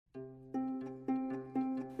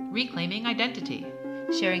Reclaiming Identity,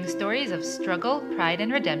 sharing stories of struggle, pride,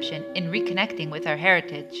 and redemption in reconnecting with our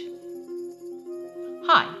heritage.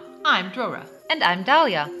 Hi, I'm Drora. And I'm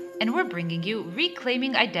Dahlia, and we're bringing you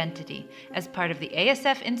Reclaiming Identity as part of the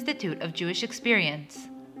ASF Institute of Jewish Experience.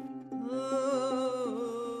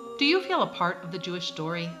 Do you feel a part of the Jewish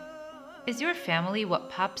story? Is your family what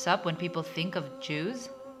pops up when people think of Jews?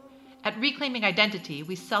 At Reclaiming Identity,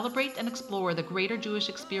 we celebrate and explore the greater Jewish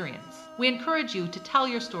experience. We encourage you to tell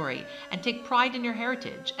your story and take pride in your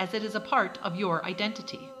heritage as it is a part of your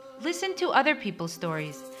identity. Listen to other people's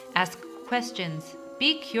stories, ask questions,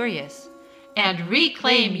 be curious, and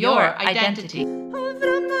reclaim your identity.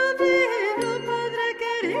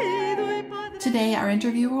 Today, our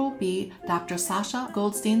interviewer will be Dr. Sasha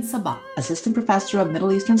Goldstein-Sabbah, Assistant Professor of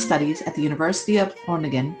Middle Eastern Studies at the University of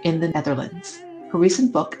Groningen in the Netherlands. Her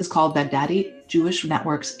recent book is called Baghdadi Jewish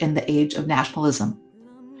Networks in the Age of Nationalism.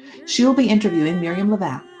 She will be interviewing Myriam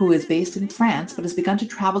Levain, who is based in France but has begun to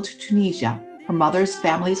travel to Tunisia, her mother's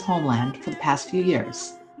family's homeland, for the past few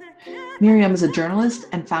years. Myriam is a journalist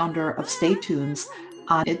and founder of StayTunes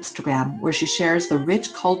on Instagram, where she shares the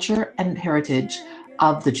rich culture and heritage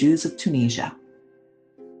of the Jews of Tunisia.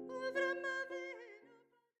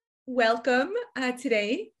 Welcome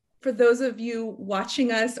today. For those of you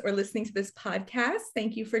watching us or listening to this podcast,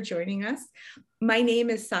 thank you for joining us. My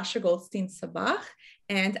name is Sasha Goldstein-Sabbah,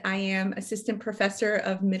 and I am Assistant Professor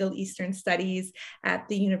of Middle Eastern Studies at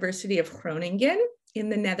the University of Groningen in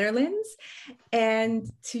the Netherlands. And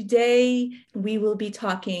today we will be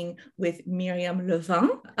talking with Myriam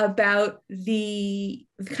Levain about the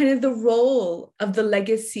kind of the role of the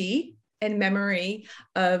legacy and memory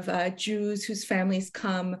of Jews whose families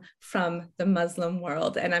come from the Muslim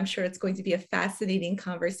world. And I'm sure it's going to be a fascinating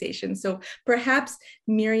conversation. So perhaps,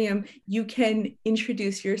 Myriam, you can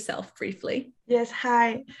introduce yourself briefly. Yes,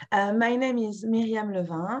 hi. My name is Myriam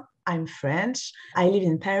Levain. I'm French. I live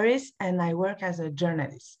in Paris and I work as a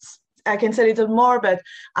journalist. I can say a little more, but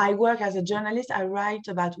I work as a journalist. I write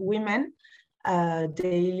about women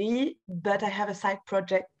daily, but I have a side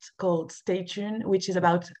project called StayTunes, which is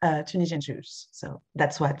about Tunisian Jews. So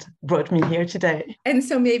that's what brought me here today. And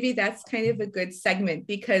so maybe that's kind of a good segment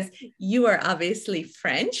because you are obviously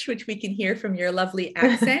French, which we can hear from your lovely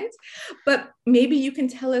accent, but maybe you can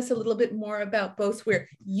tell us a little bit more about both where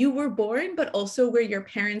you were born, but also where your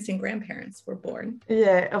parents and grandparents were born.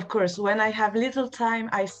 Yeah, of course. When I have little time,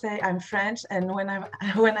 I say I'm French. And when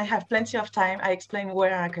I have plenty of time, I explain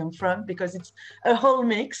where I come from because it's a whole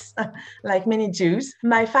mix, like many Jews.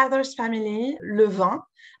 My father's family, Levain,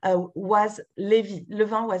 was Levi.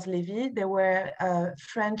 Levain was Levi. They were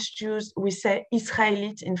French Jews. We say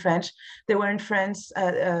Israelite in French. They were in France.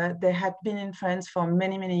 They had been in France for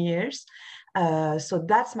many, many years. So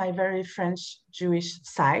that's my very French Jewish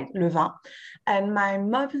side, Levain. And my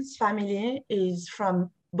mother's family is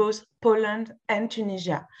from both Poland and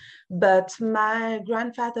Tunisia. But my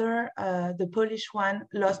grandfather, the Polish one,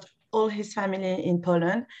 lost all his family in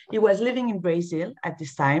Poland. He was living in Brazil at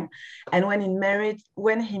this time. And when he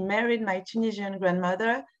married my Tunisian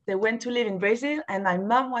grandmother, they went to live in Brazil and my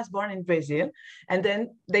mom was born in Brazil. And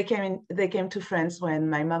then they came to France when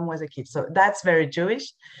my mom was a kid. So that's very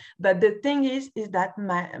Jewish. But the thing is that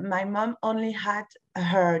my mom only had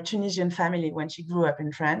her Tunisian family when she grew up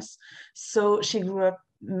in France. So she grew up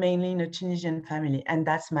mainly in a Tunisian family, and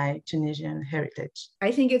that's my Tunisian heritage.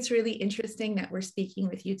 I think it's really interesting that we're speaking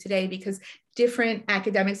with you today because different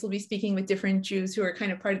academics will be speaking with different Jews who are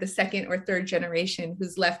kind of part of the second or third generation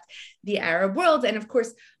who's left the Arab world. And of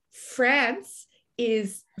course, France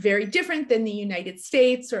is very different than the United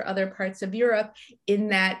States or other parts of Europe in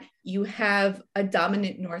that you have a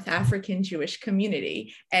dominant North African Jewish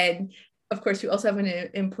community. And of course, we also have an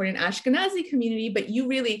important Ashkenazi community, but you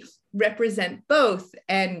really represent both.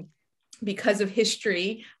 And because of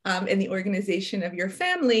history and the organization of your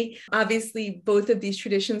family, obviously both of these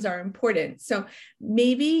traditions are important. So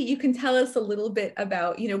maybe you can tell us a little bit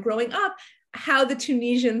about, growing up, how the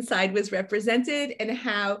Tunisian side was represented and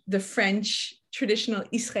how the French traditional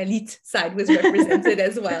Israelite side was represented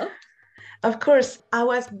as well. Of course, I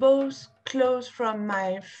was both close from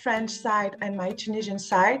my French side and my Tunisian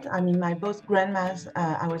side. I mean, my both grandmas,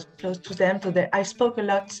 I was close to them, so I spoke a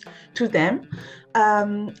lot to them.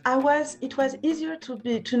 It was easier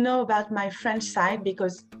to know about my French side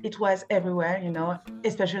because it was everywhere,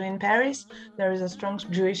 especially in Paris. There is a strong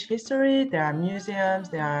Jewish history. There are museums.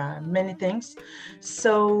 There are many things.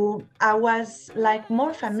 So I was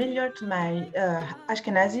more familiar to my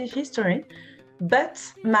Ashkenazi history. But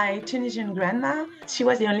my Tunisian grandma, she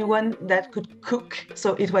was the only one that could cook.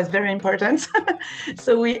 So it was very important.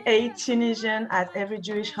 So we ate Tunisian at every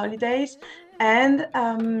Jewish holidays.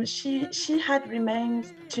 And she had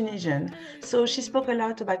remained Tunisian. So she spoke a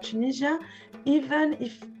lot about Tunisia, even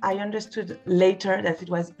if I understood later that it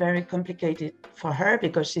was very complicated for her,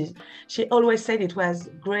 because she always said it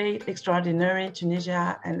was great, extraordinary,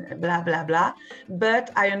 Tunisia, and blah, blah, blah.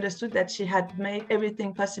 But I understood that she had made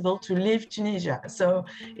everything possible to leave Tunisia. So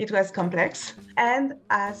it was complex. And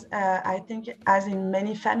as I think, as in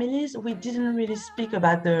many families, we didn't really speak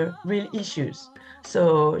about the real issues.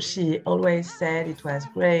 So she always said it was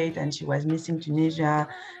great and she was missing Tunisia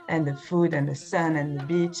and the food and the sun and the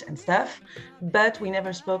beach and stuff. But we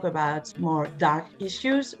never spoke about more dark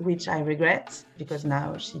issues, which I regret because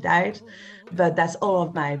now she died. But that's all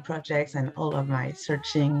of my projects and all of my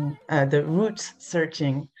searching, the roots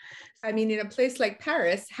searching. I mean, in a place like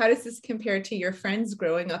Paris, how does this compare to your friends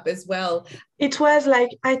growing up as well? It was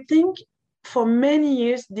like, I think for many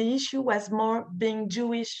years, the issue was more being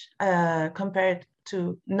Jewish compared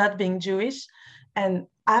to not being Jewish. And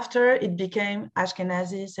after it became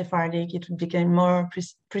Ashkenazi, Sephardic, it became more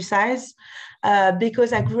precise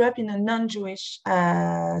because I grew up in a non-Jewish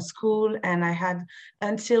school, and I had,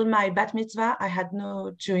 until my bat mitzvah, I had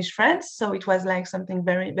no Jewish friends. So it was like something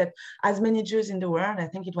very, but as many Jews in the world, I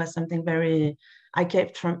think it was something very, I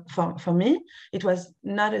kept for me. It was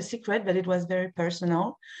not a secret, but it was very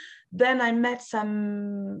personal. Then I met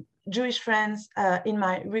some Jewish friends in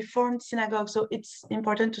my Reformed synagogue. So it's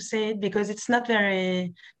important to say it because it's not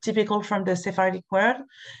very typical from the Sephardic world.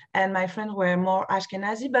 And my friends were more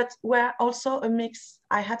Ashkenazi, but were also a mix.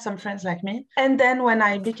 I had some friends like me. And then when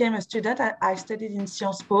I became a student, I studied in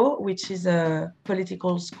Sciences Po, which is a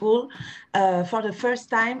political school. For the first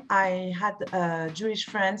time, I had Jewish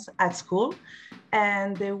friends at school.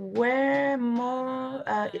 And they were more,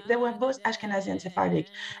 they were both Ashkenazi and Sephardic.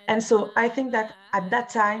 And so I think that at that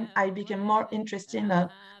time, I became more interested in,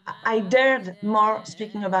 I dared more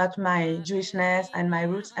speaking about my Jewishness and my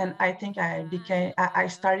roots. And I think I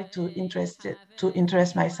started to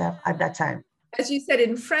interest myself at that time. As you said,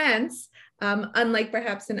 in France, unlike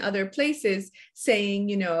perhaps in other places, saying,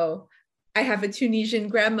 you know, I have a Tunisian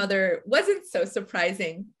grandmother wasn't so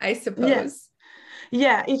surprising, I suppose. Yes.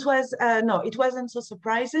 Yeah, it was, no, it wasn't so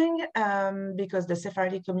surprising because the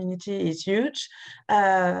Sephardic community is huge.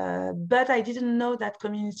 But I didn't know that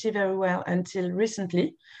community very well until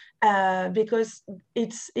recently because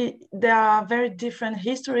there are very different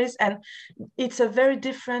histories, and it's a very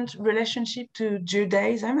different relationship to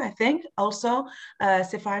Judaism, I think. Also,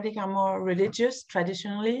 Sephardic are more religious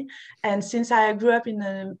traditionally. And since I grew up in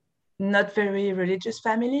a not very religious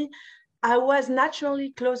family, I was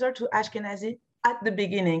naturally closer to Ashkenazi at the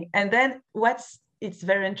beginning. And then it's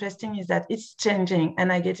very interesting is that it's changing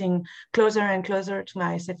and I'm getting closer and closer to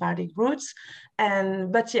my Sephardic roots.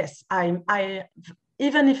 But yes, I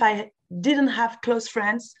even if I didn't have close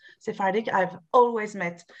friends, Sephardic, I've always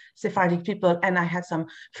met Sephardic people, and I had some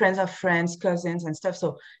friends of friends, cousins and stuff.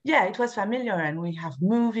 So yeah, it was familiar, and we have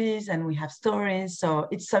movies and we have stories. So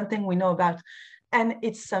it's something we know about. And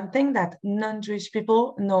it's something that non-Jewish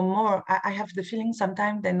people know more. I have the feeling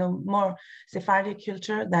sometimes they know more Sephardic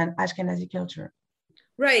culture than Ashkenazi culture.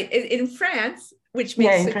 Right. In France, which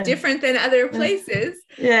makes it different than other places.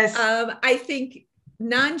 Yes. I think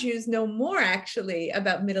non-Jews know more actually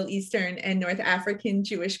about Middle Eastern and North African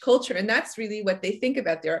Jewish culture. And that's really what they think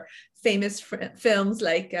about. There are famous films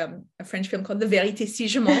like a French film called The Vérité si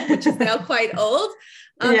je mens, which is now quite old.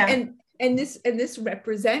 And this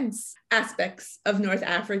represents aspects of North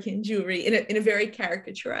African Jewry in a very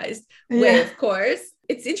caricaturized way, of course.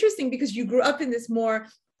 It's interesting because you grew up in this more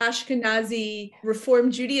Ashkenazi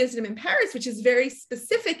Reform Judaism in Paris, which is very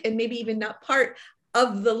specific and maybe even not part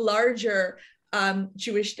of the larger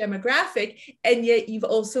Jewish demographic. And yet you've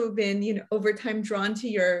also been, over time drawn to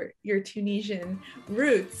your Tunisian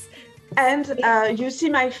roots. And you see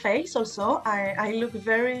my face also. I look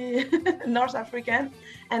very North African.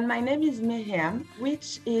 And my name is Myriam,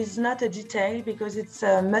 which is not a detail because it's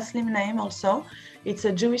a Muslim name also. It's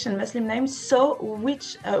a Jewish and Muslim name. So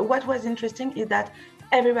what was interesting is that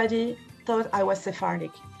everybody thought I was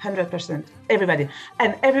Sephardic, 100%, everybody.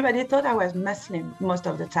 And everybody thought I was Muslim most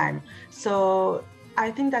of the time. So I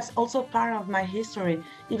think that's also part of my history.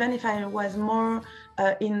 Even if I was more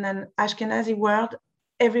in an Ashkenazi world,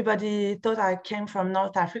 everybody thought I came from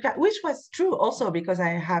North Africa, which was true also because I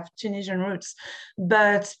have Tunisian roots,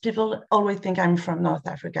 but people always think I'm from North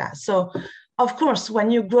Africa. So of course,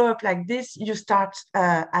 when you grow up like this, you start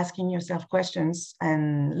asking yourself questions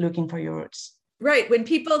and looking for your roots. Right. When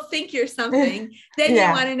people think you're something, then you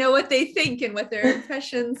want to know what they think and what their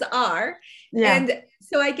impressions are. Yeah. And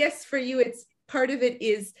so I guess for you, it's part of it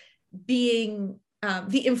is being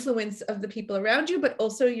the influence of the people around you, but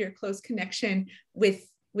also your close connection with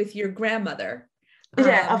your grandmother.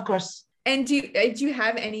 Yeah, of course. And do you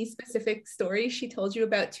have any specific stories she told you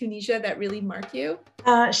about Tunisia that really mark you?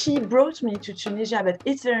 She brought me to Tunisia, but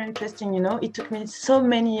it's very interesting, you know. It took me so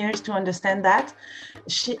many years to understand that.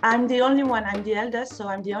 I'm the only one, I'm the eldest, so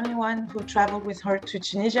I'm the only one who traveled with her to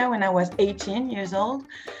Tunisia when I was 18 years old.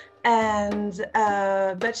 And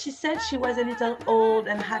but she said she was a little old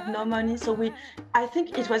and had no money, so I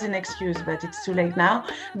think it was an excuse, but it's too late now.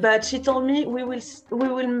 But she told me we will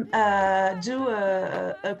do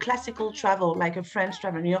a classical travel, like a French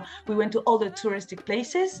travel, you know. We went to all the touristic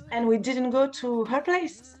places and we didn't go to her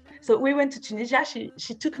place, so we went to Tunisia.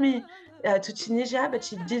 She took me to Tunisia, but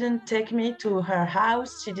she didn't take me to her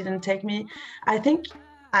house. She didn't take me, I think.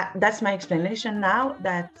 That's my explanation now,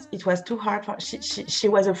 that it was too hard for she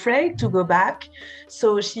was afraid to go back,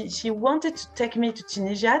 so she wanted to take me to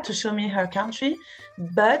Tunisia to show me her country,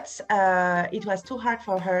 but it was too hard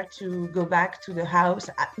for her to go back to the house.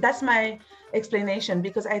 That's my explanation,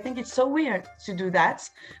 because I think it's so weird to do that.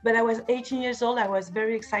 But I was 18 years old. I was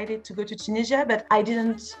very excited to go to Tunisia, but I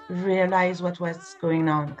didn't realize what was going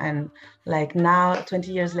on. And like now, 20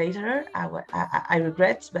 years later, I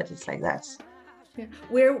regret, but it's like that. Yeah.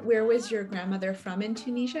 Where was your grandmother from in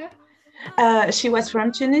Tunisia? She was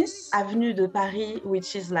from Tunis, Avenue de Paris,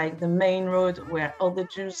 which is like the main road where all the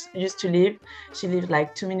Jews used to live. She lived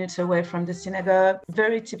like 2 minutes away from the synagogue.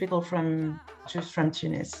 Very typical from Jews from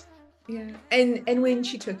Tunis. Yeah. And when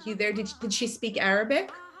she took you there, did she speak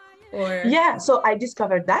Arabic? Or... Yeah, so I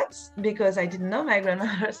discovered that because I didn't know my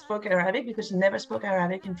grandmother spoke Arabic, because she never spoke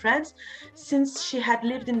Arabic in France. Since she had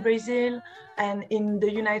lived in Brazil and in the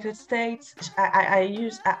United States,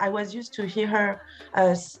 I was used to hear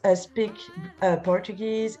her speak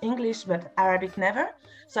Portuguese, English, but Arabic never.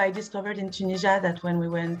 So I discovered in Tunisia that when we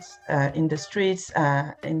went in the streets,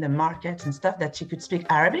 in the markets and stuff, that she could speak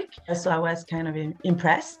Arabic. So I was kind of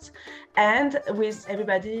impressed. And with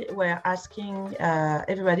everybody was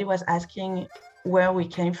asking where we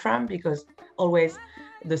came from, because always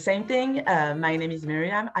the same thing. My name is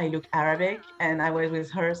Myriam. I look Arabic, and I was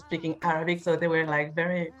with her speaking Arabic. So they were like,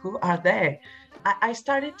 who are they? I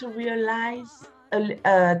started to realize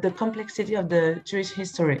the complexity of the Jewish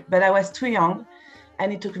history, but I was too young.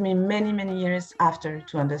 And it took me many, many years after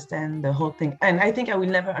to understand the whole thing. And I think I will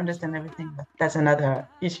never understand everything, but that's another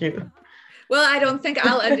issue. Well, I don't think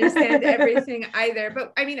I'll understand everything either.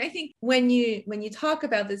 But I mean, I think when you talk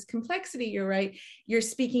about this complexity, you're right. You're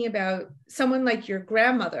speaking about someone like your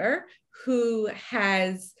grandmother who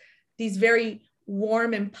has these very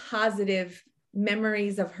warm and positive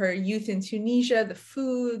memories of her youth in Tunisia, the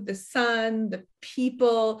food, the sun, the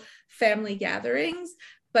people, family gatherings,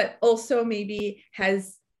 but also maybe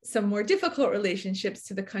has some more difficult relationships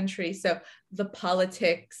to the country. So the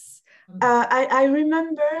politics. I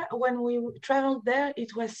remember when we traveled there,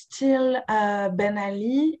 it was still Ben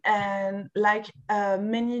Ali, and like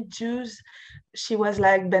many Jews, she was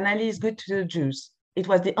like, Ben Ali is good to the Jews. It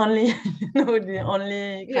was the only,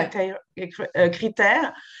 criteria.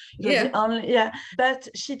 The only, But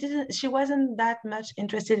she wasn't that much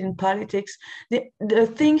interested in politics. The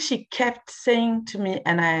thing she kept saying to me,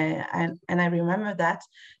 and I remember that,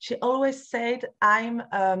 she always said, I'm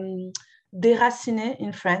déraciné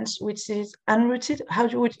in French, which is unrooted. How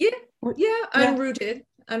do you unrooted.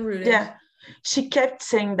 Yeah. She kept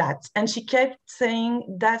saying that, and she kept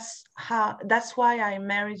saying that's why I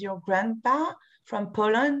married your grandpa from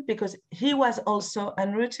Poland, because he was also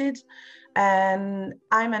unrooted and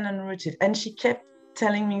I'm an unrooted. And she kept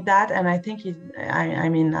telling me that, and I think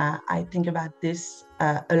I think about this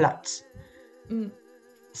a lot.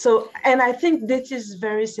 So, and I think this is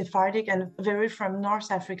very Sephardic and very from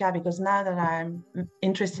North Africa, because now that I'm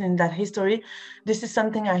interested in that history, this is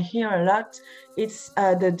something I hear a lot. It's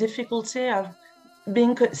the difficulty of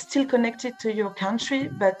being still connected to your country,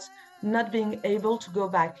 but not being able to go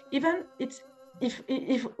back. Even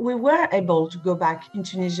if we were able to go back in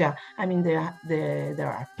Tunisia, I mean, there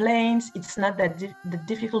are planes. It's not that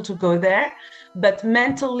difficult to go there, but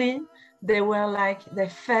mentally they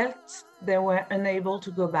felt they were unable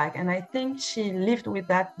to go back. And I think she lived with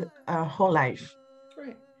that her whole life.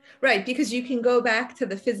 Right, because you can go back to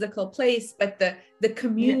the physical place, but the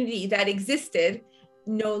community that existed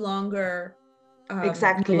no longer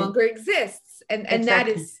exists. And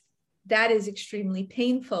that is extremely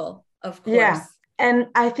painful, of course. Yeah. And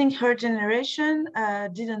I think her generation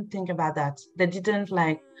didn't think about that. They didn't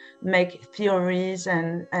make theories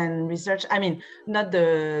and research. I mean, not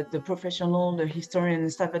the professional, the historian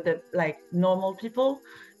and stuff, but the normal people,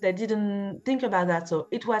 they didn't think about that. So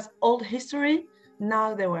it was old history,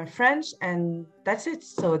 now they were French, and that's it.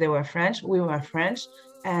 So they were French, we were French,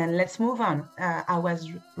 and let's move on. I was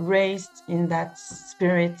raised in that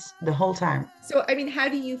spirit the whole time. So, I mean, how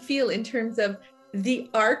do you feel in terms of the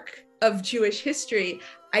arc of Jewish history?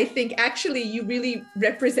 I think actually you really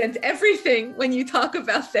represent everything when you talk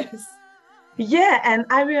about this. Yeah, and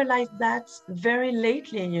I realized that very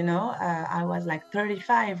lately, I was like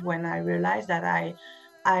 35 when I realized that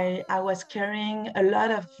I was carrying a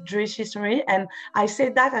lot of Jewish history. And I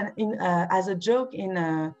said that as a joke in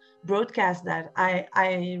a broadcast that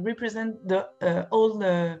I represent all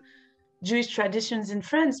the Jewish traditions in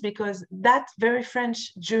France, because that very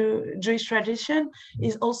French Jewish tradition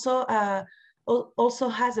is also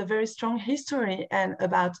has a very strong history and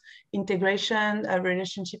about integration, a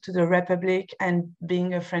relationship to the Republic, and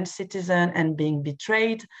being a French citizen and being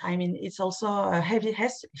betrayed. I mean, it's also a heavy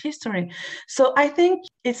history. So I think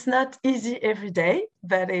it's not easy every day,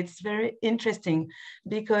 but it's very interesting,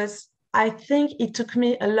 because I think it took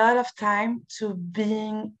me a lot of time to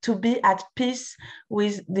be at peace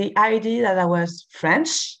with the idea that I was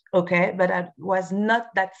French, okay, but I was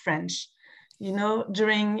not that French.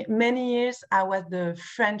 During many years, I was the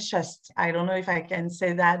Frenchest. I don't know if I can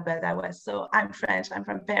say that, but I'm French, I'm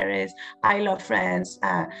from Paris, I love France.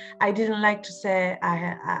 I didn't like to say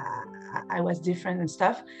I was different and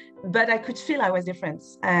stuff, but I could feel I was different.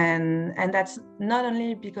 And that's not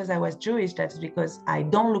only because I was Jewish, that's because I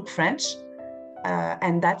don't look French.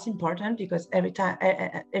 And that's important, because every time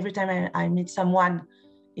I meet someone,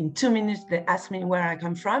 in 2 minutes, they ask me where I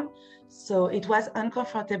come from. So it was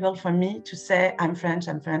uncomfortable for me to say, I'm French.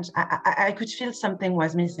 I could feel something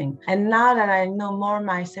was missing. And now that I know more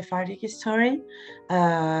my Sephardic history,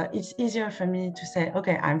 it's easier for me to say,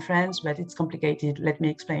 okay, I'm French, but it's complicated. Let me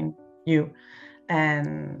explain you.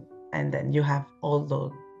 And then you have all the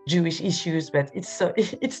Jewish issues, but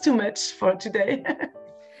it's too much for today.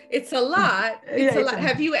 It's a lot. It's a lot.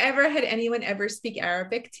 Have you ever had anyone ever speak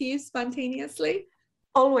Arabic to you spontaneously?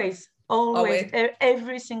 Always.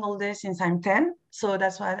 Every single day since I'm 10. So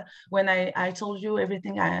that's why when I told you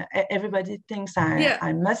everything, everybody thinks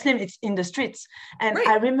I'm Muslim. It's in the streets. And right.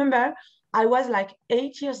 I remember I was like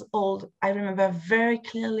 8 years old. I remember very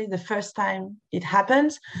clearly the first time it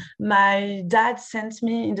happened. My dad sent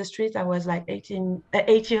me in the street. I was like 8.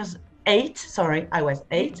 I was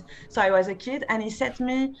 8. So I was a kid, and he sent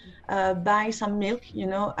me buy some milk,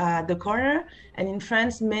 at the corner. And in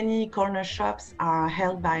France, many corner shops are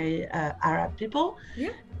held by Arab people.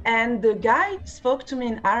 Yeah. And the guy spoke to me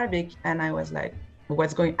in Arabic, and I was like,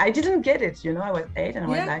 what's going? I didn't get it, I was 8, and I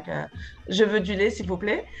was like, je veux du lait, s'il vous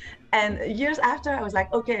plaît. And years after, I was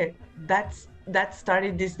like, okay, that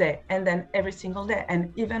started this day, and then every single day.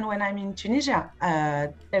 And even when I'm in Tunisia,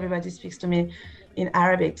 everybody speaks to me in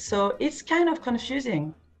Arabic. So it's kind of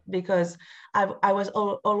confusing, because I was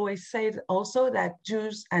always said also that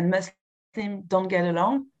Jews and Muslims don't get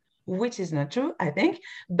along, which is not true, I think,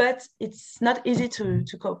 but it's not easy to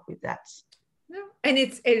cope with that. No. And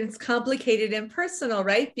it's complicated and personal,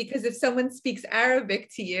 right? Because if someone speaks Arabic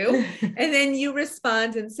to you and then you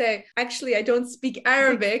respond and say, actually, I don't speak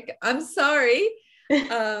Arabic, I'm sorry.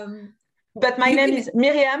 But my name is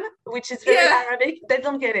Myriam, which is very Arabic. They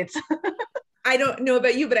don't get it. I don't know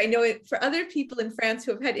about you, but I know it for other people in France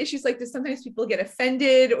who have had issues like this. Sometimes people get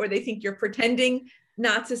offended, or they think you're pretending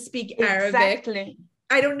not to speak Arabic. Exactly.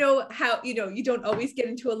 I don't know how, you don't always get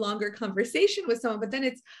into a longer conversation with someone, but then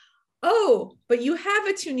it's, oh, but you have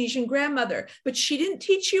a Tunisian grandmother, but she didn't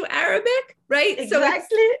teach you Arabic, right?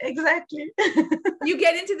 Exactly. You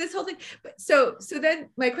get into this whole thing. So then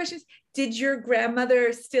my question is, did your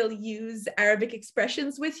grandmother still use Arabic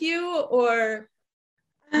expressions with you, or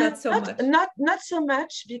not so much? Not so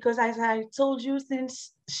much, because as I told you,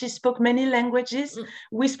 since she spoke many languages,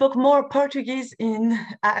 we spoke more Portuguese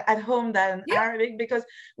at home than Arabic, because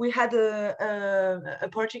we had a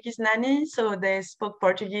Portuguese nanny, so they spoke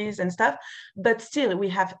Portuguese and stuff. But still, we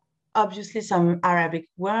have obviously some Arabic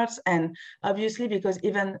words, and obviously because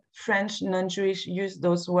even French non-Jewish use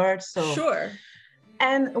those words. So sure.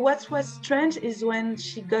 And what was strange is when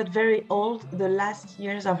she got very old, the last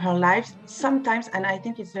years of her life, sometimes, and I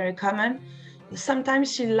think it's very common,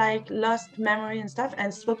 sometimes she lost memory and stuff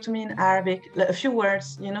and spoke to me in Arabic, a few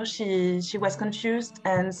words, she was confused.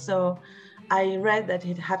 And so I read that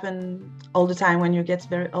it happened all the time. When you get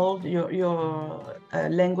very old, your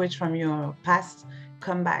language from your past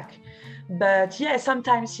come back. But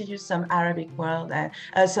sometimes she used some Arabic word,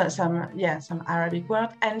 some Arabic word,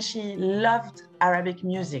 and she loved Arabic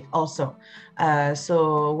music also.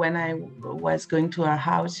 So when I was going to her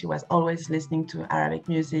house, she was always listening to Arabic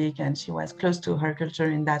music, and she was close to her culture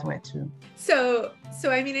in that way too. So So,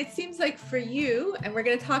 I mean, it seems like for you, and we're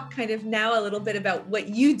going to talk kind of now a little bit about what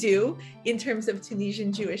you do in terms of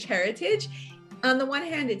Tunisian Jewish heritage. On the one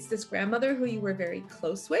hand, it's this grandmother who you were very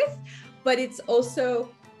close with, but it's also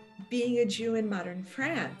being a Jew in modern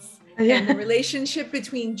France. Yeah. And the relationship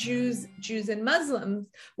between Jews and Muslims,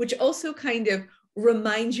 which also kind of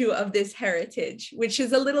remind you of this heritage, which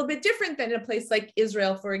is a little bit different than a place like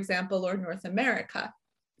Israel, for example, or North America.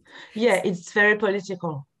 Yeah, it's very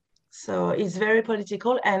political. So it's very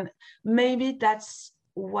political. And maybe that's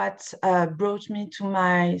what brought me to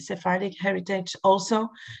my Sephardic heritage also,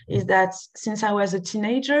 is that since I was a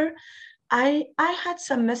teenager, I had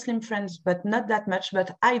some Muslim friends, but not that much,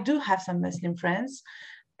 but I do have some Muslim friends.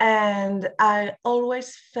 And I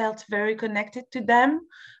always felt very connected to them.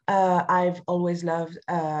 I've always loved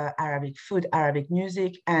Arabic food, Arabic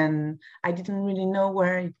music, and I didn't really know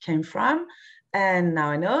where it came from. And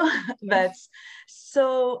now I know. But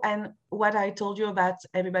so, and what I told you about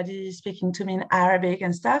everybody speaking to me in Arabic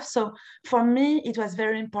and stuff. So for me, it was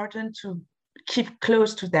very important to keep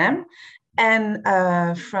close to them. And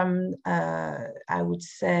from, I would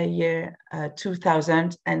say, year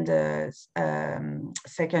 2000 and the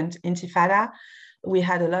second Intifada, we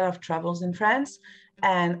had a lot of troubles in France.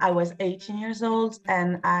 And I was 18 years old.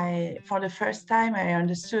 And for the first time, I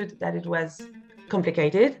understood that it was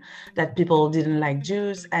complicated, that people didn't like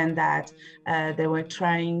Jews, and that they were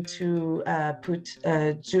trying to put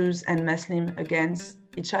Jews and Muslim against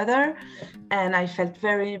each other. And I felt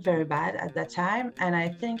very, very bad at that time. And I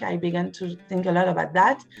think I began to think a lot about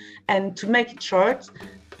that. And to make it short,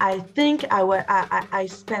 I think I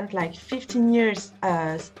spent like 15 years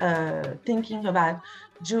thinking about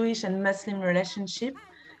Jewish and Muslim relationship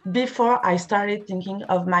before I started thinking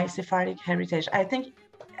of my Sephardic heritage. I think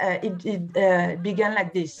it began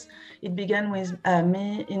like this. It began with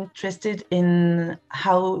me interested in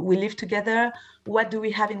how we live together, what do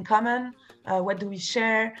we have in common, what do we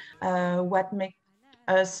share, what makes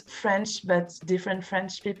us French, but different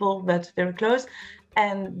French people, but very close.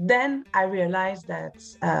 And then I realized that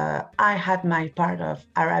I had my part of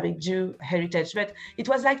Arabic Jew heritage, but it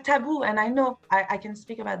was like taboo. And I know I can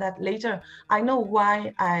speak about that later. I know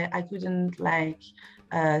why I couldn't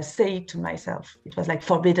say it to myself. It was like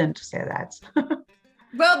forbidden to say that.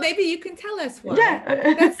 Well, maybe you can tell us why.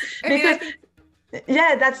 Yeah,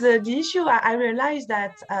 yeah, that's the issue. I realized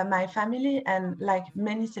that my family, and like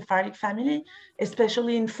many Sephardic family,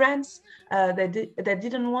 especially in France, they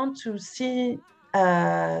didn't want to see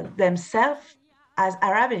themselves as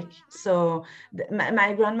Arabic. So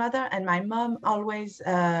my grandmother and my mom always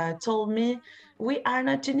told me, we are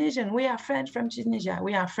not Tunisian, we are French from Tunisia,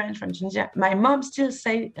 we are French from Tunisia. My mom still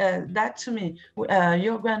say that to me.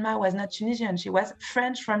 Your grandma was not Tunisian, she was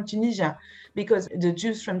French from Tunisia, because the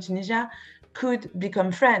Jews from Tunisia could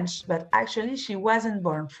become French, but actually she wasn't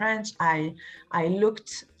born French. I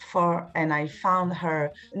looked for, and I found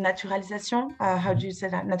her naturalisation. How do you say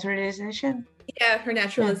that? Naturalization? Yeah, her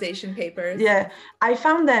naturalization papers. Yeah, I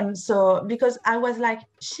found them. So because I was like,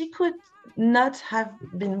 she could not have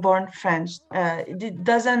been born French. It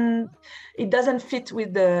doesn't fit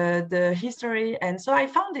with the history, and so I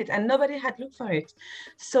found it, and nobody had looked for it.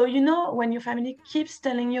 So you know, when your family keeps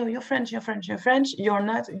telling you you're French, you're French, you're French, you're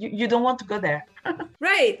not. You don't want to go there.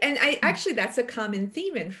 Right, and actually that's a common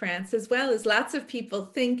theme in France as well. Is lots of people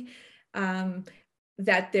think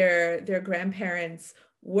that their grandparents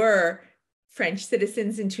were French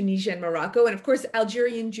citizens in Tunisia and Morocco, and of course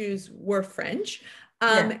Algerian Jews were French.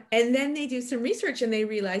 And then they do some research and they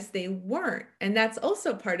realize they weren't. And that's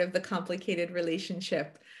also part of the complicated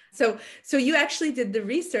relationship. So you actually did the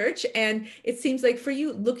research, and it seems like for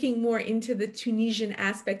you, looking more into the Tunisian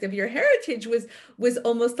aspect of your heritage was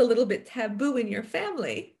almost a little bit taboo in your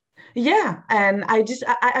family. Yeah, and I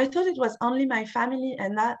thought it was only my family,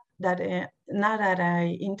 and now that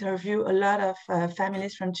I interview a lot of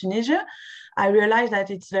families from Tunisia, I realized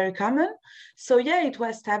that it's very common. So yeah, it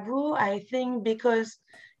was taboo, I think, because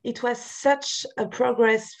it was such a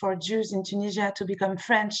progress for Jews in Tunisia to become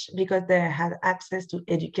French, because they had access to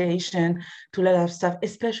education, to a lot of stuff,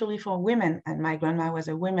 especially for women. And my grandma was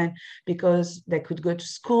a woman, because they could go to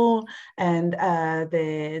school, and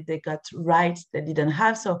they got rights they didn't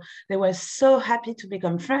have. So they were so happy to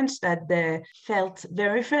become French that they felt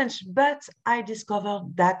very French. But I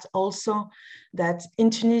discovered that also, that in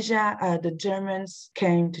Tunisia, the Germans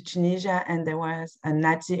came to Tunisia, and there was a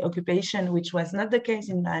Nazi occupation, which was not the case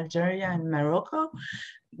in Algeria and Morocco.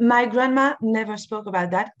 My grandma never spoke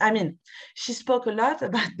about that. I mean, she spoke a lot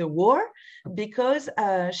about the war, because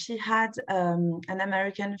she had an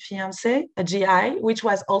American fiancé, a GI, which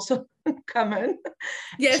was also common.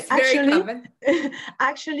 Yes, Actually, very common.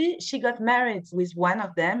 actually, she got married with one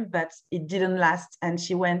of them, but it didn't last. And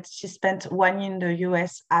she spent 1 year in the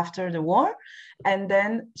US after the war. And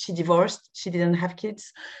then she divorced. She didn't have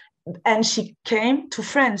kids. And she came to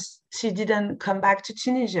France. She didn't come back to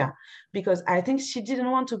Tunisia because I think she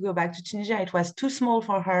didn't want to go back to Tunisia. It was too small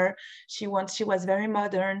for her. She was very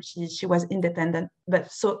modern. She was independent.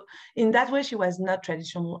 But so in that way, she was not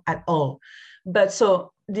traditional at all. But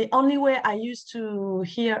so the only way I used to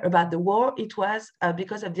hear about the war, it was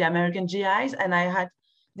because of the American GIs. And I had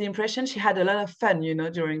the impression she had a lot of fun,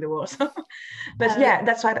 during the war. So, but yeah,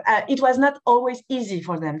 that's what it was not always easy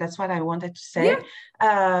for them. That's what I wanted to say.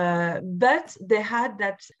 Yeah. But they had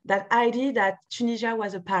that idea that Tunisia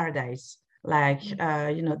was a paradise, like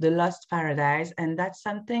the lost paradise, and that's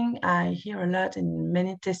something I hear a lot in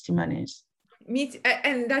many testimonies. Me too.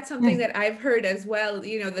 And that's something that I've heard as well.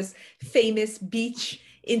 This famous beach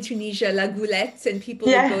in Tunisia, La Goulette, and people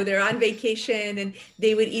would go there on vacation and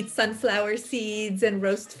they would eat sunflower seeds and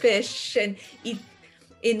roast fish and eat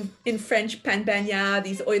in French pain bagnat,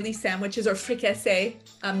 these oily sandwiches, or fricassee,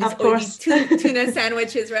 these oily tuna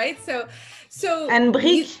sandwiches, right? So and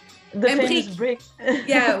briques, the famous briques.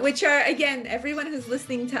 Yeah, which are, again, everyone who's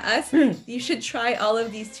listening to us, you should try all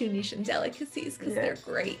of these Tunisian delicacies because they're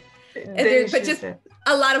great. But just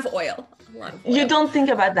a lot of oil. You don't think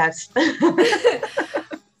about that.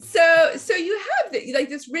 So you have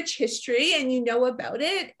this rich history and you know about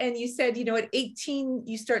it. And you said, at 18,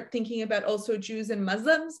 you start thinking about also Jews and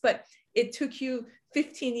Muslims, but it took you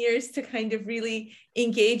 15 years to kind of really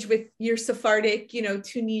engage with your Sephardic,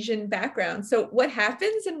 Tunisian background. So what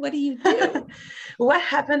happens and what do you do? What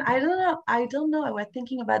happened? I don't know. I was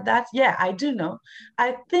thinking about that. Yeah, I do know.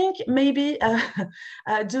 I think maybe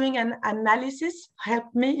doing an analysis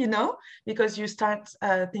helped me, because you start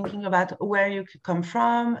thinking about where you come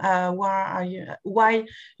from, why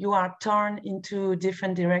you are torn into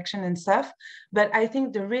different direction and stuff. But I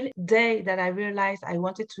think the real day that I realized I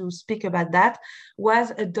wanted to speak about that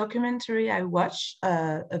was a documentary I watched,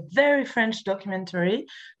 a very French documentary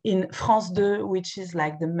in France 2, which is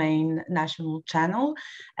like the main national channel.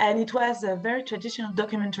 And it was a very traditional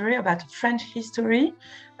documentary about French history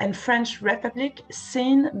and French Republic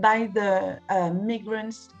seen by the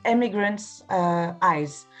immigrants'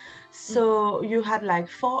 eyes. So you had like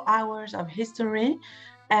 4 hours of history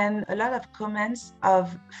and a lot of comments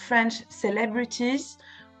of French celebrities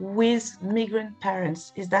with migrant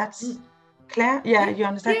parents. Is that clear? Yeah, you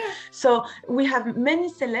understand? Yeah. So we have many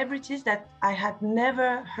celebrities that I had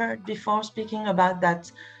never heard before speaking about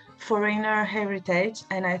that foreigner heritage.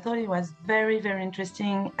 And I thought it was very, very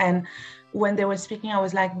interesting. And when they were speaking, I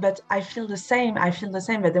was like, but I feel the same.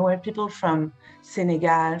 But there were people from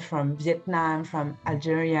Senegal, from Vietnam, from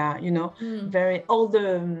Algeria, all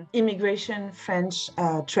the immigration French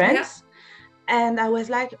trends. Yeah. And I was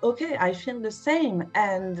like, okay, I feel the same.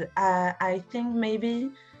 And I think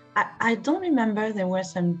maybe, I don't remember, there were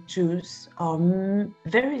some Jews or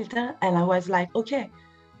very little. And I was like, okay,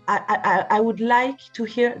 I would like to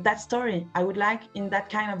hear that story. I would like, in that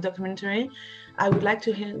kind of documentary, I would like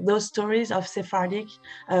to hear those stories of Sephardic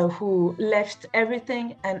who left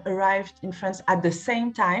everything and arrived in France at the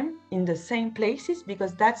same time, in the same places,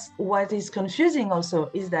 because that's what is confusing also,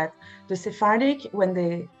 is that the Sephardic, when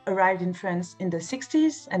they arrived in France in the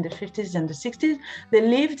 60s and the 50s and the 60s, they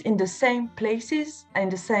lived in the same places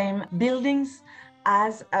and the same buildings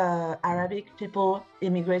as Arabic people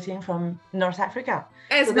immigrating from North Africa.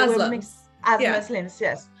 As Muslims. Muslims,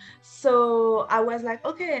 yes. So I was like,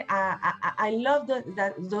 okay, I love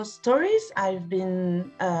those stories. I've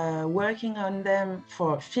been working on them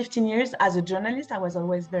for 15 years. As a journalist, I was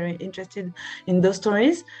always very interested in those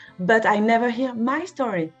stories, but I never hear my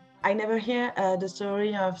story. I never hear the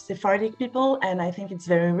story of Sephardic people, and I think it's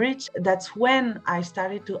very rich. That's when I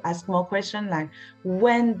started to ask more questions, like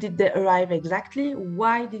when did they arrive exactly?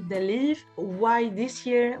 Why did they leave? Why this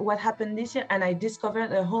year? What happened this year? And I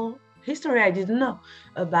discovered a whole history I didn't know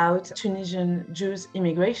about Tunisian Jews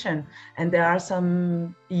immigration. And there are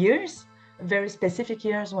some years, very specific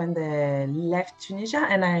years, when they left Tunisia,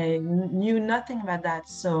 and I knew nothing about that.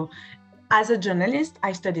 So as a journalist,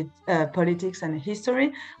 I studied politics and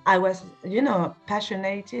history. I was,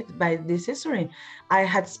 passionate by this history. I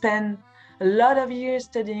had spent a lot of years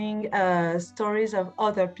studying stories of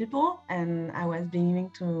other people, and I was beginning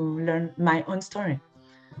to learn my own story.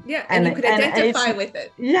 Yeah, and you could identify with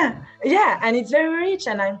it. Yeah, and it's very rich,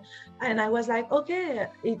 and I was like, okay,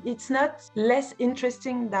 it's not less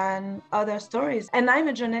interesting than other stories. And I'm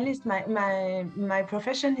a journalist. My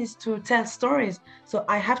profession is to tell stories, so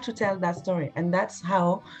I have to tell that story, and that's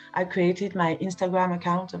how I created my Instagram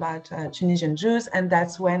account about Tunisian Jews, and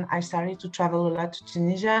that's when I started to travel a lot to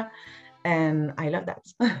Tunisia, and I love that.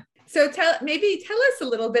 So tell us a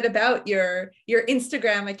little bit about your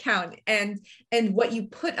Instagram account and what you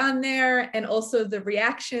put on there, and also the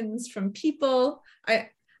reactions from people.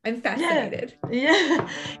 I'm fascinated.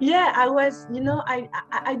 Yeah. I was,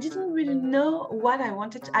 I didn't really know what I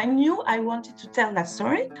wanted. I knew I wanted to tell that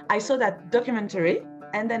story. I saw that documentary,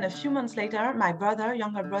 and then a few months later, my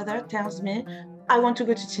younger brother, tells me, I want to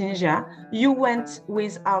go to Tunisia. You went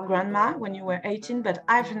with our grandma when you were 18, but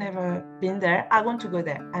I've never been there. I want to go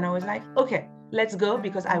there. And I was like, okay, let's go,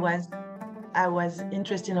 because I was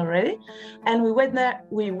interested already. And we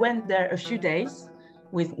went there a few days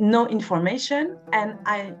with no information. And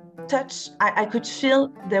I could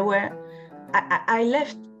feel I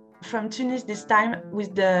left from Tunis this time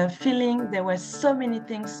with the feeling there were so many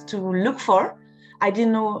things to look for. I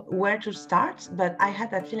didn't know where to start, but I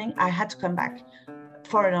had that feeling I had to come back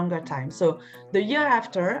for a longer time. So the year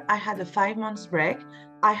after, I had a 5 months break.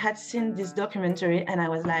 I had seen this documentary, and I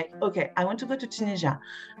was like, okay, I want to go to Tunisia.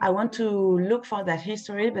 I want to look for that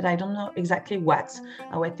history, but I don't know exactly what.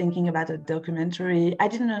 I was thinking about a documentary. I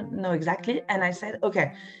didn't know exactly. And I said,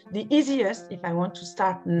 okay, the easiest, if I want to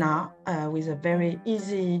start now with a very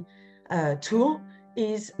easy tool,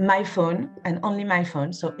 is my phone, and only my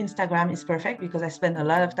phone. So Instagram is perfect because I spend a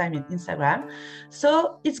lot of time in Instagram.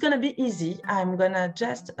 So it's going to be easy. I'm going to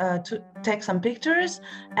just to take some pictures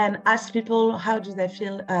and ask people how do they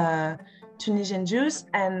feel Tunisian Jews.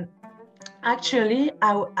 And actually,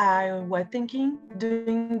 I was thinking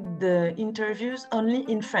doing the interviews only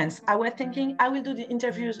in France. I was thinking I will do the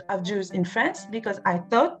interviews of Jews in France because I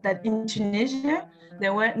thought that in Tunisia,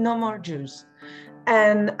 there were no more Jews.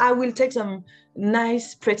 And I will take some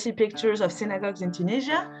nice, pretty pictures of synagogues in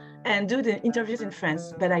Tunisia and do the interviews in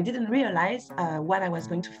France. But I didn't realize what I was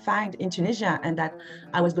going to find in Tunisia, and that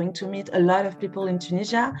I was going to meet a lot of people in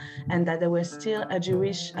Tunisia, and that there was still a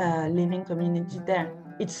Jewish living community there.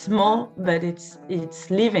 It's small, but it's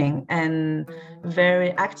living and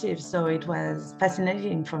very active. So it was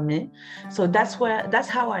fascinating for me. So that's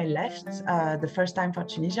how I left the first time for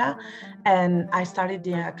Tunisia, and I started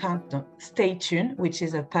the account StayTunes, which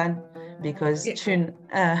is a pun because Tun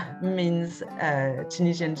means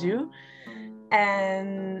Tunisian Jew.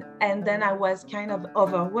 And then I was kind of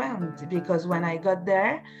overwhelmed because when I got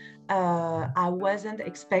there, I wasn't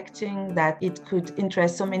expecting that it could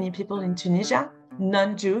interest so many people in Tunisia,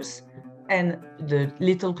 non-Jews, and the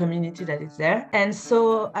little community that is there. And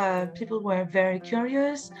so people were very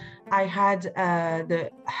curious. I had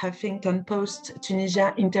the Huffington Post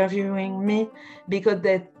Tunisia interviewing me because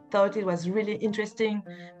they thought it was really interesting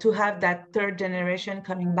to have that third generation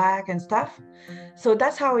coming back and stuff. So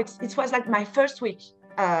that's how it was like my first week.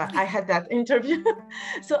 I had that interview.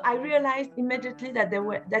 So I realized immediately that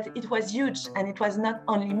it was huge, and it was not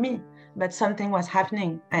only me, but something was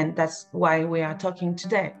happening. And that's why we are talking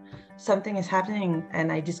today. Something is happening,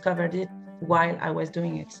 and I discovered it while I was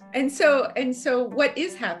doing it. And so what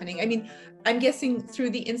is happening? I mean, I'm guessing through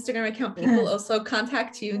the Instagram account, people also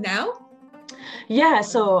contact you now? Yeah,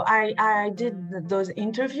 so I did those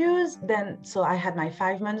interviews. Then, so I had my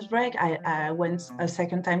 5 months break. I went a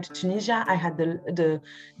second time to Tunisia. I had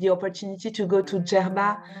the opportunity to go to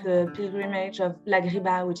Djerba, the pilgrimage of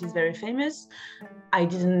Lagriba, which is very famous. I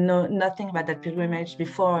didn't know nothing about that pilgrimage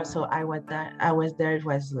before, so I was there. It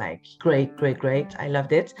was like great. I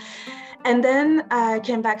loved it. And then I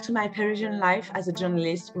came back to my Parisian life as a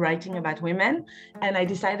journalist writing about women, and I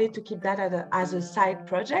decided to keep that as a side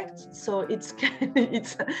project. So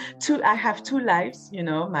I have two lives,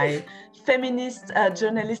 my feminist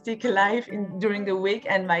journalistic life during the week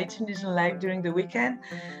and my Tunisian life during the weekend.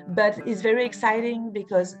 But it's very exciting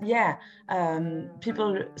because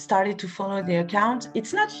people started to follow the account.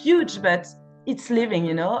 It's not huge, but it's living,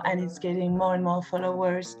 and it's getting more and more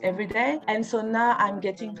followers every day. And so now I'm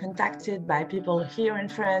getting contacted by people here in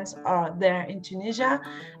France or there in Tunisia.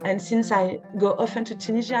 And since I go often to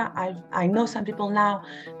Tunisia, I know some people now,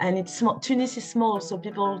 and it's small. Tunis is small, so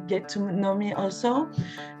people get to know me also.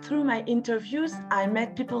 Through my interviews, I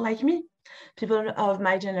met people like me. people of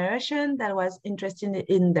my generation that was interested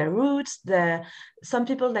in their roots, some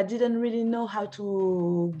people that didn't really know how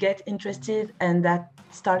to get interested and that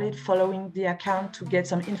started following the account to get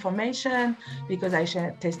some information, because I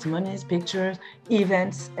shared testimonies, pictures,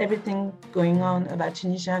 events, everything going on about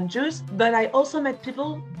Tunisian Jews. But I also met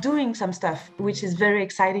people doing some stuff, which is very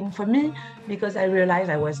exciting for me, because I realized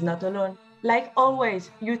I was not alone. Like always,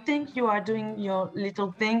 you think you are doing your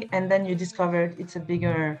little thing and then you discover it's a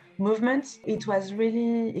bigger movement. It was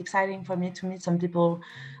really exciting for me to meet some people.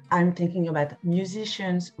 I'm thinking about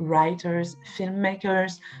musicians, writers,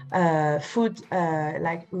 filmmakers, food,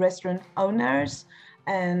 like restaurant owners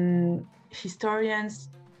and historians.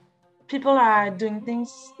 People are doing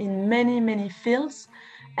things in many, many fields.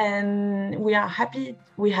 And we are happy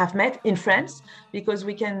we have met in France, because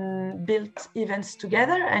we can build events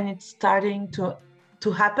together, and it's starting to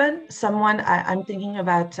happen. I'm thinking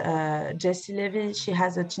about Jessie Levy. She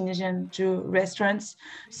has a Tunisian Jew restaurant.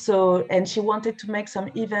 And she wanted to make some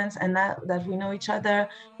events, and now that we know each other,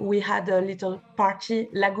 we had a little party,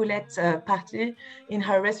 La Goulette party in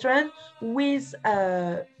her restaurant with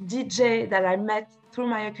a DJ that I met through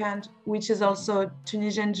my account, which is also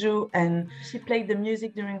Tunisian Jew, and she played the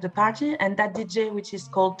music during the party. And that DJ, which is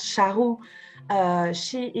called Shahu,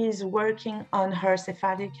 she is working on her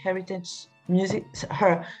Sephardic heritage music,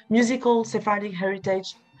 her musical Sephardic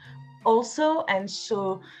heritage also, and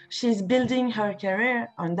so she's building her career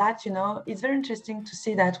on that. It's very interesting to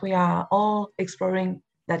see that we are all exploring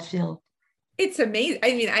that field. It's amazing.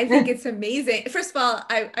 I mean, I think it's amazing. First of all,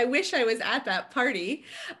 I wish I was at that party.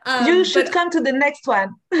 You should come to the next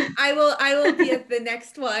one. I will be at the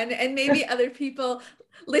next one, and maybe other people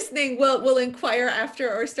listening will inquire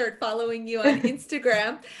after or start following you on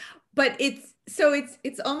Instagram. But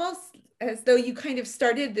it's almost as though you kind of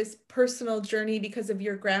started this personal journey because of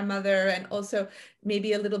your grandmother, and also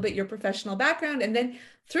maybe a little bit your professional background. And then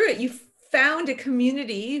through it, you found a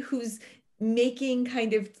community who's making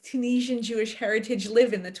kind of Tunisian Jewish heritage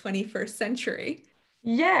live in the 21st century.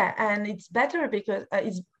 Yeah, and it's better because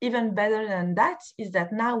it's even better than that is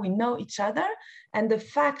that now we know each other, and the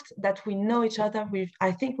fact that we know each other,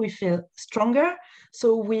 I think we feel stronger.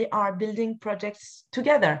 So we are building projects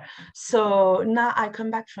together. So now I come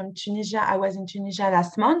back from Tunisia. I was in Tunisia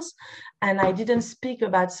last month, and I didn't speak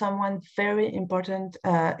about someone very important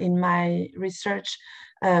in my research,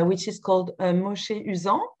 which is called Moshe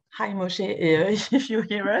Uzan. Hi, Moshe, if you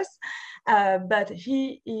hear us. But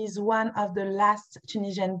he is one of the last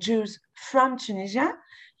Tunisian Jews from Tunisia.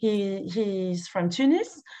 He's from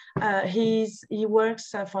Tunis. He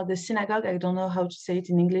works for the synagogue. I don't know how to say it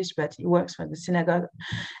in English, but he works for the synagogue.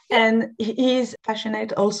 And he is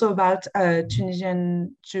passionate also about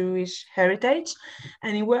Tunisian Jewish heritage.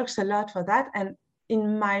 And he works a lot for that. And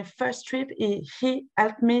in my first trip, he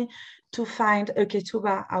helped me to find a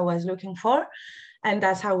ketubah I was looking for. And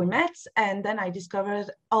that's how we met. And then I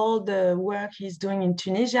discovered all the work he's doing in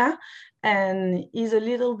Tunisia. And he's a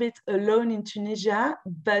little bit alone in Tunisia,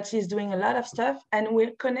 but he's doing a lot of stuff. And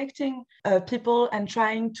we're connecting people and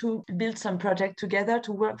trying to build some project together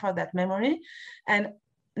to work for that memory. And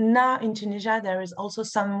now in Tunisia, there is also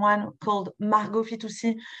someone called Margot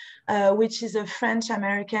Fitoussi, which is a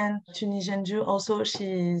French-American Tunisian Jew. Also,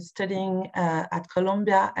 she's studying at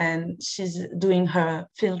Columbia, and she's doing her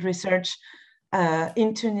field research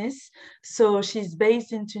in Tunis. So she's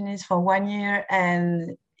based in Tunis for 1 year,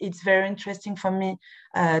 and it's very interesting for me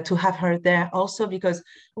to have her there also, because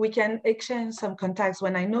we can exchange some contacts.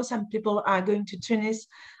 When I know some people are going to Tunis,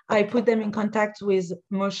 I put them in contact with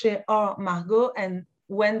Moshe or Margot, and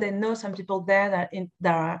when they know some people there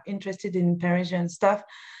that are interested in Parisian stuff,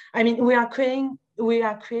 I mean, we are creating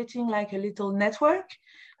like a little network.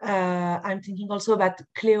 I'm thinking also about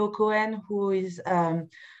Cleo Cohen, who is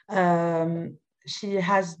she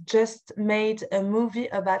has just made a movie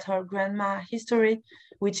about her grandma history,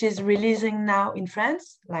 which is releasing now in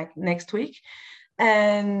France, like next week.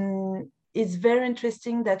 And it's very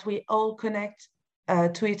interesting that we all connect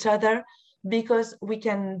to each other, because we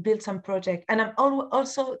can build some project. And I'm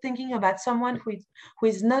also thinking about someone who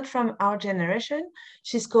is not from our generation.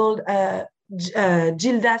 She's called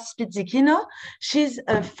Gilda Spitzikino. She's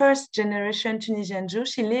a first generation Tunisian Jew.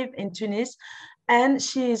 She lived in Tunis, and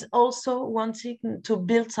she is also wanting to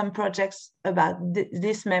build some projects about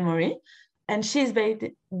this memory. And she's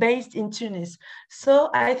based in Tunis. So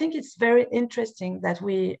I think it's very interesting that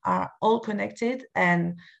we are all connected.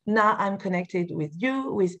 And now I'm connected with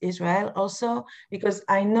you, with Israel also, because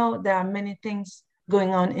I know there are many things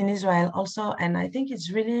going on in Israel also. And I think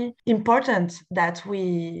it's really important that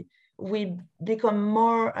we we become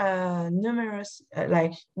more numerous,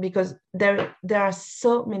 because there are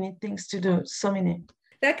so many things to do, so many.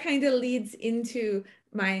 That kind of leads into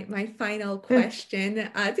my final question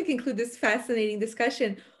to conclude this fascinating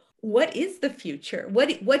discussion. What is the future?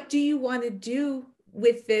 What do you want to do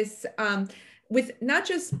with this, with not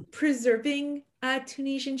just preserving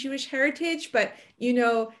Tunisian Jewish heritage, but,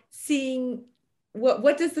 seeing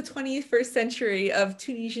what does the 21st century of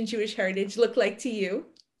Tunisian Jewish heritage look like to you?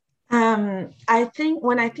 I think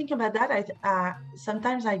when I think about that,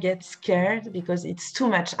 sometimes I get scared because it's too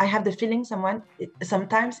much. I have the feeling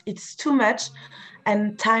sometimes it's too much,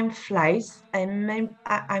 and time flies. And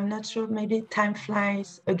I'm not sure. Maybe time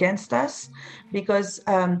flies against us because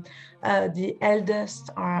the eldest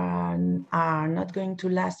are not going to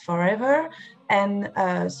last forever, and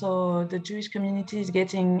so the Jewish community is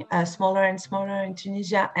getting smaller and smaller in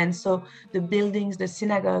Tunisia, and so the buildings, the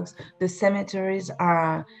synagogues, the cemeteries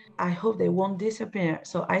are. I hope they won't disappear.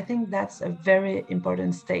 So I think that's a very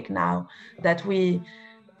important stake now, that we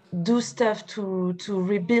do stuff to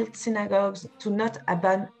rebuild synagogues, to not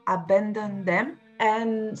abandon them.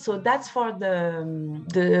 And so that's for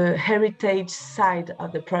the heritage side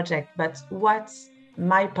of the project. But what's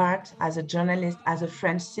my part as a journalist, as a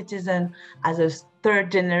French citizen, as a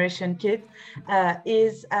third generation kid,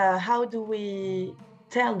 is how do we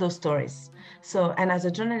tell those stories? So, and as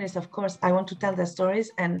a journalist, of course, I want to tell the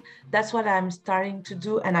stories, and that's what I'm starting to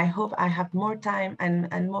do. And I hope I have more time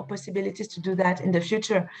and more possibilities to do that in the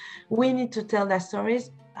future. We need to tell the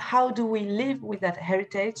stories. How do we live with that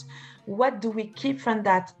heritage? What do we keep from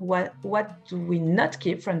that? What do we not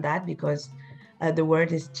keep from that? Because the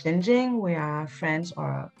world is changing. We are French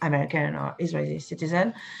or American or Israeli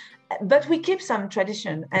citizen. But we keep some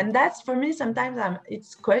tradition, and that's for me sometimes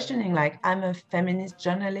it's questioning, like, I'm a feminist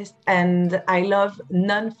journalist and I love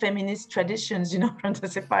non-feminist traditions, from the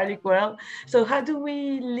Sephardic world. So how do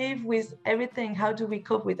we live with everything? How do we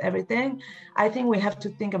cope with everything? I think we have to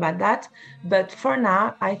think about that. But for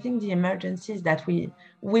now, I think the emergency is that we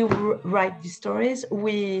write these stories,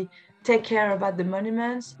 we take care about the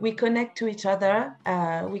monuments, we connect to each other,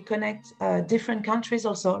 we connect different countries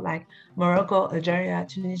also, like Morocco, Algeria,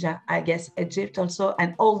 Tunisia, I guess Egypt also,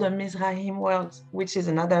 and all the Mizrahim world, which is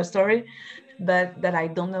another story, but that I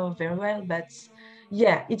don't know very well. But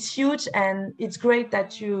yeah, it's huge, and it's great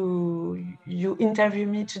that you interview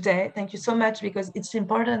me today. Thank you so much, because it's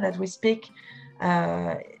important that we speak.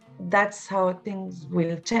 That's how things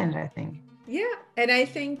will change, I think. Yeah, and I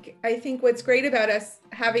think what's great about us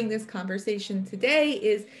having this conversation today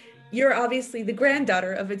is you're obviously the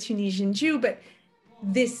granddaughter of a Tunisian Jew, but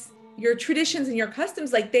your traditions and your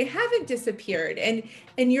customs, like, they haven't disappeared, and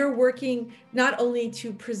you're working not only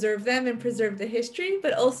to preserve them and preserve the history,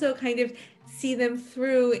 but also kind of see them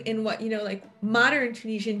through in what like modern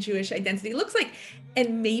Tunisian Jewish identity looks like.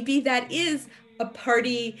 And maybe that is a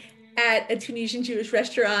party at a Tunisian Jewish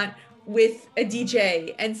restaurant with a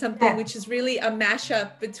DJ and something which is really a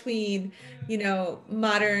mashup between,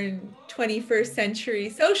 modern 21st century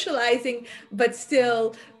socializing, but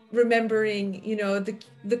still remembering,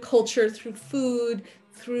 the culture through food,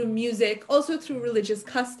 through music, also through religious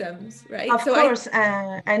customs, right? Of course,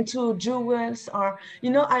 and to jewels, or,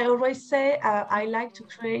 I always say I like to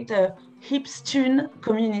create a hipstune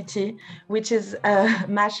community, which is a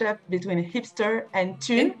mashup between hipster and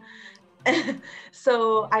tune.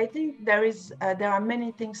 So I think there are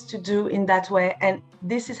many things to do in that way, and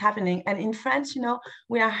this is happening. And in France,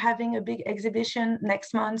 we are having a big exhibition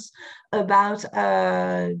next month about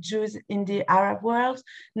Jews in the Arab world.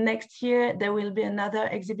 Next year there will be another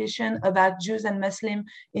exhibition about Jews and Muslims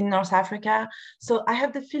in North Africa. So I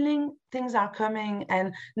have the feeling things are coming.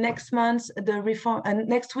 And next month,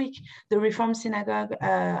 next week, the Reform Synagogue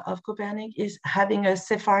of Copernic is having a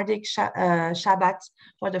Sephardic Shabbat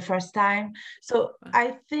for the first time. So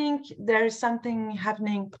I think there is something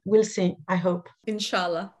happening. We'll see, I hope.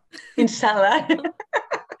 Inshallah. Inshallah.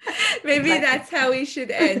 Maybe that's how we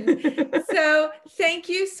should end. So thank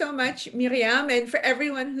you so much, Myriam. And for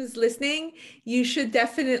everyone who's listening, you should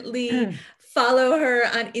definitely follow her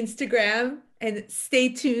on Instagram and stay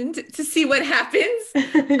tuned to see what happens.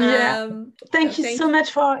 Thank you so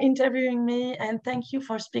much for interviewing me, and thank you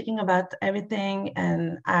for speaking about everything.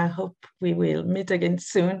 And I hope we will meet again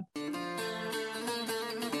soon.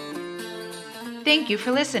 Thank you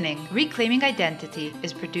for listening. Reclaiming Identity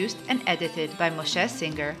is produced and edited by Moshe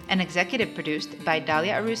Singer and executive produced by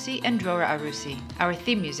Dalia Arusi and Drora Arusi. Our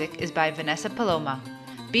theme music is by Vanessa Paloma.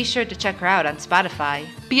 Be sure to check her out on Spotify.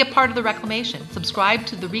 Be a part of the reclamation. Subscribe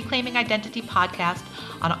to the Reclaiming Identity podcast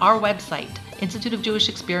on our website.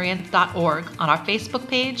 instituteofjewishexperience.org, on our Facebook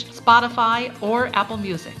page, Spotify, or Apple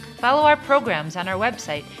Music. Follow our programs on our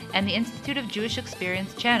website and the Institute of Jewish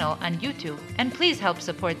Experience channel on YouTube. And please help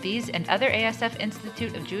support these and other ASF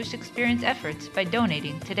Institute of Jewish Experience efforts by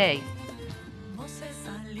donating today.